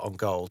chart on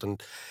gold,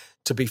 and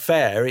to be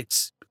fair,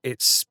 it's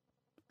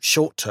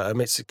short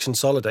term, it's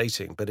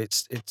consolidating, but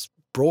it's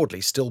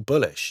broadly still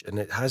bullish, and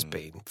it has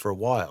been for a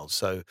while.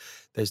 So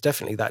there's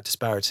definitely that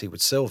disparity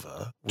with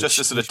silver. Just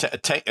a sort of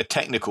a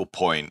technical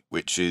point,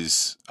 which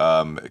is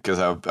because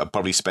I've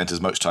probably spent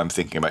as much time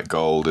thinking about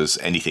gold as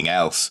anything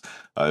else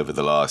over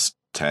the last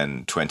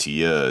 10, 20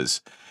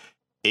 years.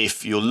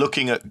 If you're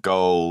looking at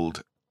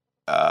gold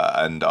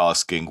and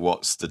asking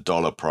what's the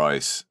dollar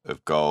price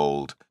of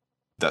gold,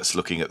 that's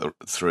looking at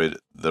through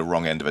the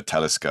wrong end of a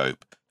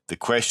telescope. The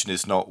question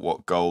is not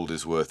what gold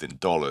is worth in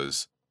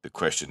dollars. The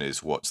question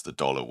is what's the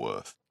dollar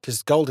worth.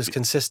 Because gold is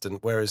consistent,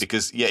 whereas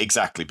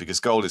exactly, because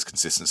gold is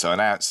consistent. So an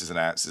ounce is an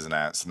ounce is an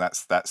ounce, and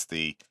that's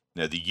the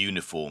the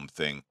uniform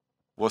thing.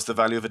 What's the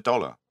value of a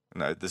dollar?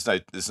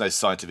 There's no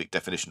scientific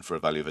definition for a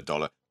value of a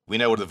dollar. We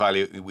know what the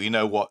value. We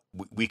know what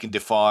we can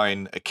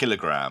define a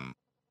kilogram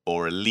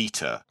or a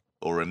liter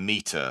or a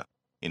meter.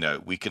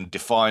 We can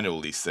define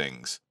all these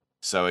things.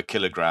 So a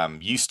kilogram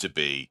used to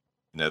be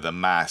the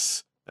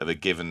mass of a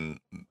given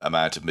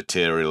amount of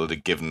material at a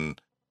given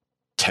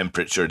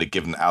temperature at a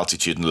given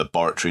altitude in a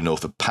laboratory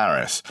north of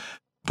Paris.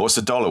 But what's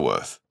the dollar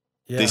worth?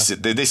 Yeah.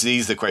 This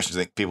is the questions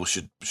I think people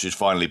should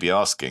finally be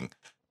asking,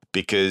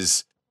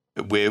 because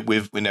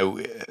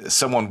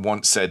someone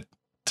once said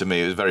to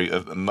me,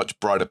 a much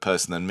brighter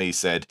person than me,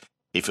 said,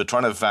 if you're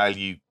trying to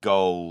value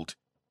gold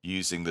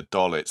using the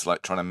dollar, it's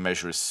like trying to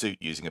measure a suit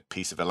using a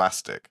piece of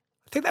elastic.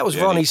 I think that was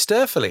Ronnie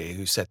Sterfeli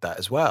who said that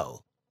as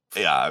well.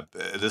 Yeah,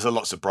 there's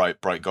lots of bright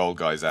gold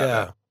guys out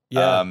there.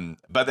 Yeah.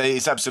 But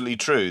it's absolutely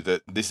true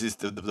that this is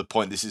the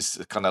point. This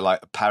is kind of like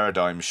a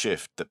paradigm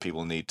shift that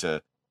people need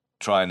to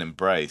try and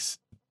embrace.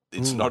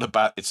 It's not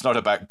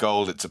about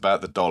gold. It's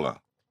about the dollar.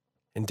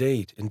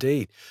 Indeed.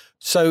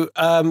 So,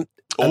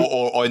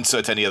 or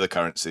insert any other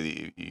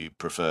currency that you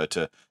prefer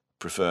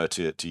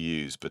to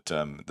use. But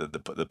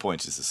the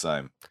point is the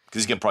same,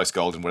 because you can price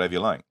gold in whatever you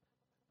like.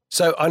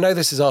 So I know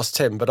this is Ask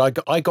Tim, but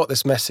I got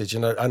this message,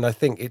 and I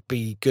think it'd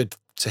be good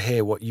to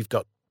hear what you've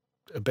got,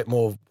 a bit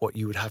more what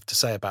you would have to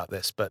say about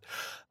this. But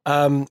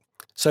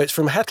so it's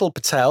from Hetal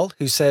Patel,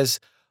 who says,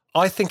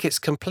 I think it's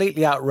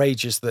completely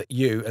outrageous that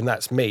you, and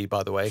that's me,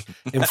 by the way,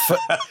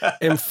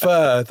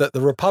 infer that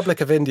the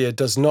Republic of India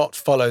does not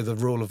follow the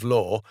rule of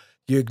law.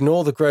 You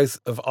ignore the growth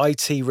of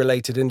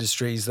IT-related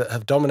industries that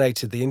have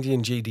dominated the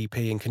Indian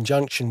GDP in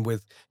conjunction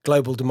with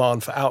global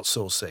demand for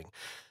outsourcing.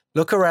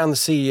 Look around the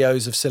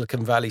CEOs of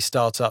Silicon Valley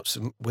startups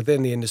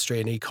within the industry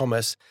and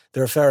e-commerce.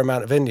 There are a fair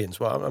amount of Indians.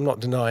 Well, I'm not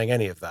denying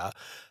any of that.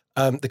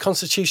 The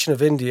Constitution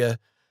of India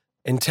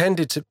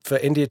intended for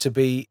India to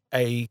be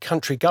a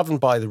country governed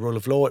by the rule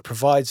of law. It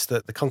provides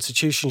that the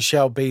Constitution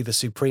shall be the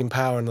supreme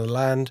power in the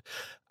land,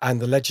 and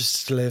the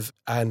legislative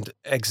and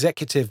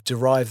executive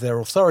derive their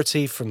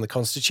authority from the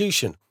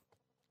Constitution.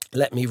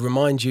 Let me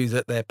remind you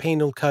that their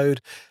penal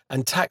code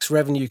and tax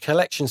revenue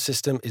collection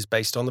system is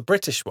based on the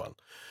British one.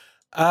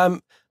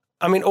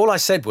 I mean, all I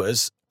said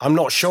was, I'm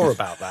not sure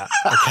about that.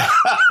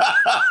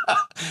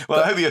 Okay.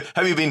 Well,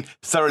 have you been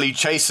thoroughly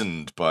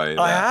chastened by that?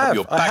 I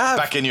have.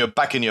 Back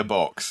in your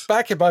box.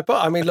 Back in my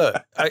box. I mean,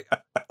 look,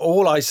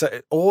 all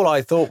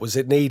I thought was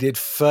it needed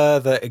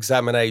further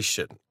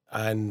examination.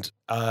 And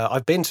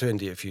I've been to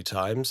India a few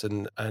times,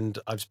 and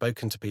I've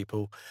spoken to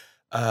people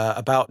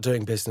about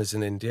doing business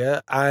in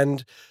India.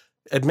 And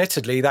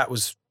admittedly,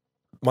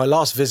 my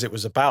last visit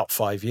was about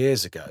 5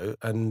 years ago,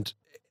 and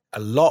a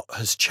lot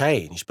has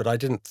changed, but I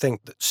didn't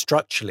think that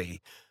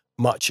structurally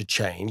much had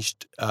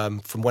changed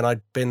from when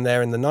I'd been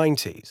there in the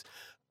 90s.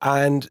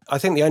 And I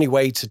think the only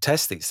way to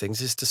test these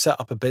things is to set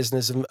up a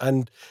business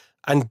and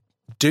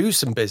do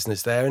some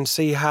business there and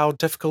see how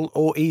difficult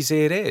or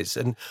easy it is.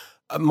 And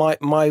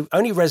my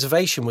only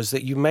reservation was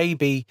that you may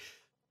be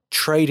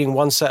trading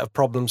one set of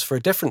problems for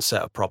a different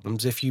set of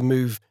problems if you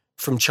move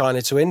from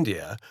China to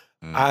India.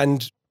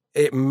 And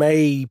it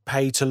may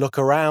pay to look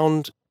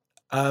around,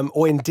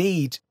 or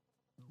indeed,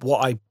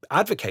 what I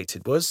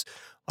advocated was,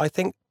 I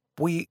think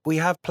we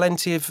have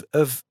plenty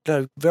of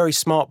very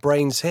smart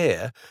brains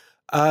here.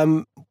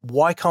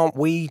 Why can't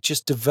we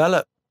just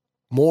develop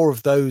more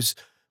of those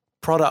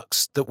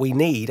products that we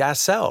need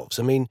ourselves?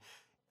 I mean,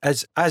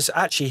 as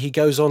actually he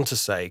goes on to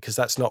say, because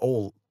that's not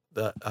all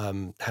that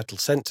Hetal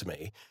sent to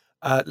me,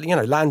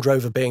 Land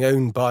Rover being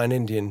owned by an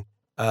Indian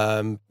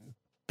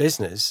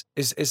business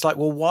is like,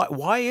 well,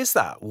 why is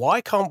that? Why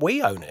can't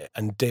we own it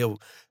and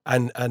deal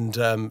and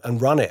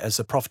run it as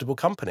a profitable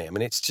company? I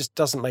mean, it just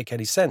doesn't make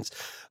any sense.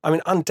 I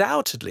mean,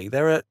 undoubtedly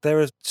there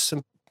are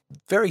some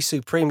very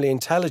supremely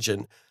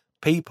intelligent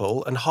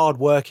people and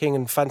hardworking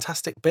and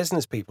fantastic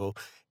business people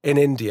in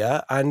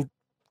India, and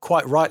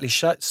quite rightly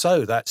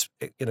so. That's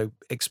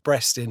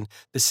expressed in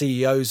the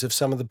CEOs of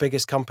some of the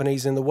biggest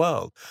companies in the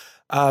world.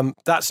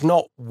 That's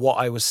not what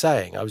I was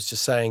saying. I was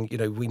just saying,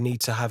 we need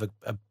to have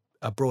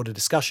a broader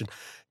discussion.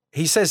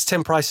 He says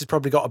Tim Price has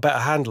probably got a better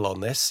handle on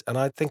this, and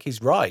I think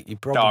he's right.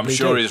 I'm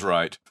sure he's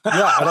right.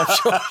 Yeah, and I'm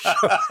sure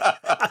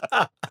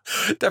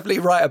definitely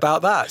right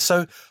about that.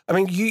 So, I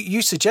mean,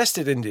 you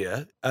suggested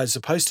India as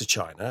opposed to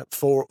China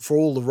for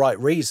all the right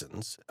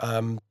reasons,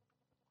 and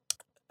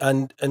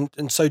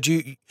so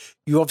do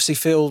you obviously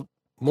feel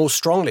more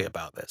strongly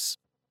about this?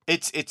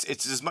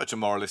 It's as much a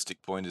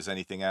moralistic point as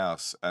anything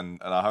else,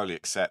 and I wholly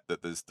accept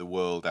that there's the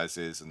world as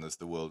is and there's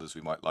the world as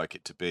we might like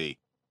it to be.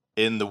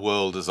 In the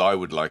world as I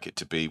would like it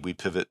to be, we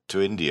pivot to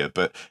India,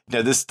 but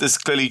there's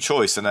clearly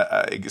choice, and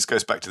it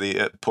goes back to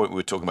the point we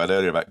were talking about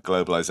earlier about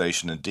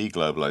globalization and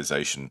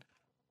deglobalization.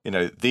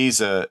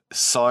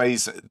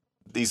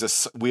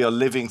 We are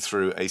living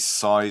through a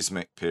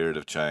seismic period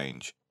of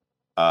change,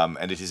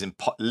 and it is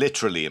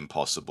literally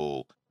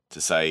impossible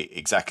to say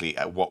exactly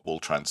what will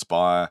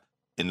transpire.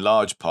 In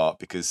large part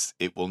because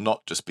it will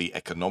not just be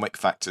economic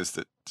factors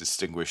that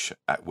distinguish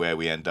at where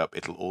we end up.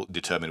 It'll all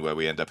determine where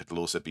we end up. It'll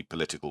also be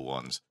political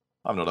ones.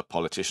 I'm not a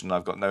politician.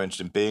 I've got no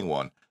interest in being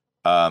one.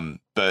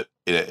 But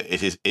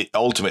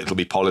ultimately it'll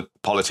be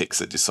politics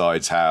that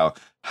decides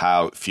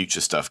how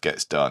future stuff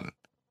gets done.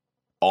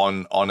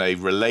 On a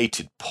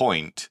related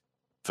point,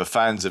 for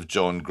fans of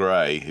John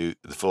Gray,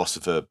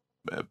 the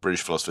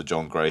British philosopher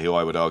John Gray, who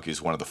I would argue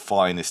is one of the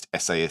finest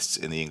essayists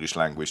in the English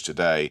language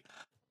today.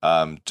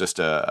 Just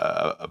an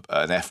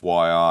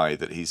FYI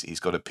that he's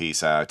got a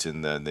piece out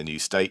in the New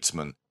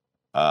Statesman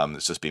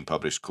that's just been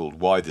published called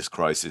 "Why This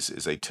Crisis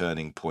is a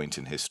Turning Point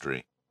in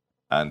History,"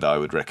 and I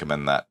would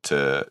recommend that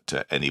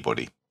to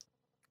anybody.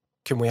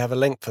 Can we have a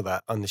link for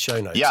that on the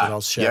show notes? Yeah, and I'll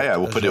share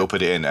We'll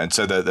put it in. And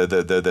so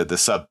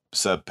the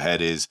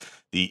subhead is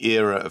 "The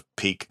era of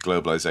peak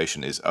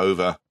globalization is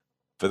over.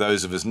 For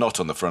those of us not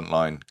on the front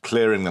line,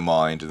 clearing the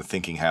mind and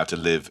thinking how to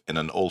live in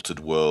an altered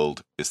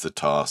world is the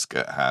task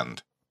at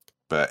hand."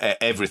 But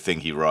everything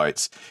he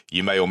writes,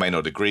 you may or may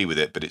not agree with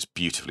it, but it's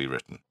beautifully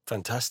written.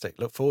 Fantastic.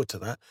 Look forward to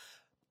that.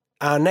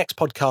 Our next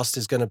podcast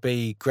is going to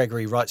be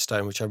Gregory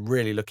Wrightstone, which I'm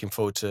really looking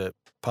forward to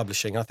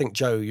publishing. I think,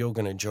 Joe, you're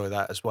going to enjoy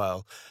that as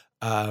well.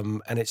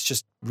 And it's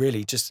just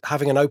really just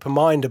having an open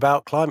mind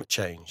about climate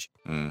change.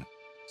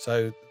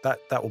 So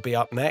that will be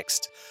up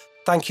next.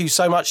 Thank you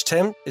so much,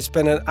 Tim. It's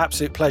been an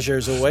absolute pleasure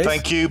as always.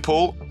 Thank you,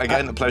 Paul.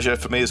 Again, a pleasure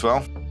for me as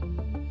well.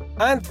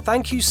 And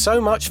thank you so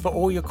much for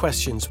all your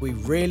questions. We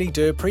really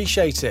do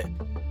appreciate it.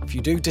 If you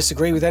do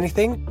disagree with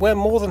anything, we're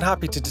more than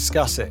happy to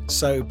discuss it.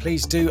 So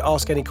please do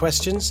ask any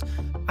questions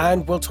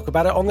and we'll talk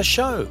about it on the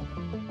show.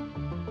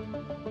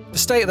 The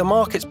State of the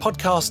Markets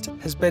podcast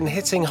has been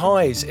hitting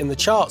highs in the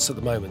charts at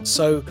the moment.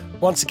 So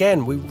once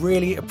again, we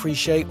really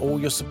appreciate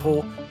all your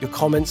support, your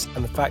comments,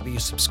 and the fact that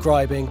you're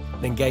subscribing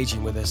and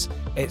engaging with us.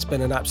 It's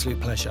been an absolute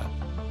pleasure.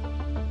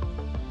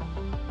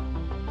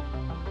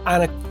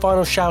 And a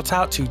final shout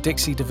out to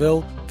Dixie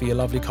DeVille for your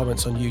lovely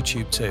comments on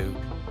YouTube too.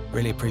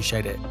 Really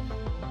appreciate it.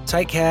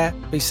 Take care,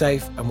 be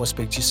safe, and we'll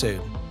speak to you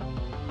soon.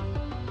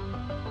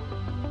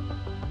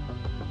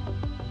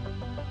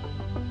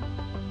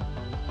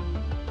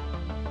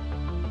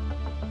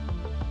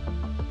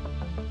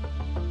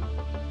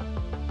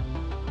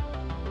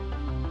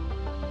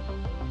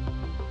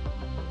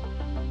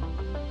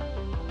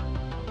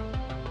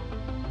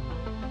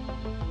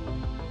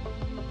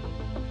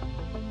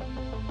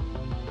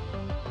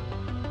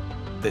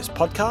 This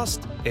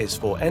podcast is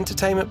for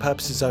entertainment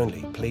purposes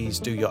only. Please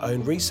do your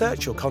own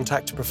research or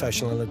contact a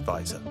professional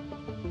advisor.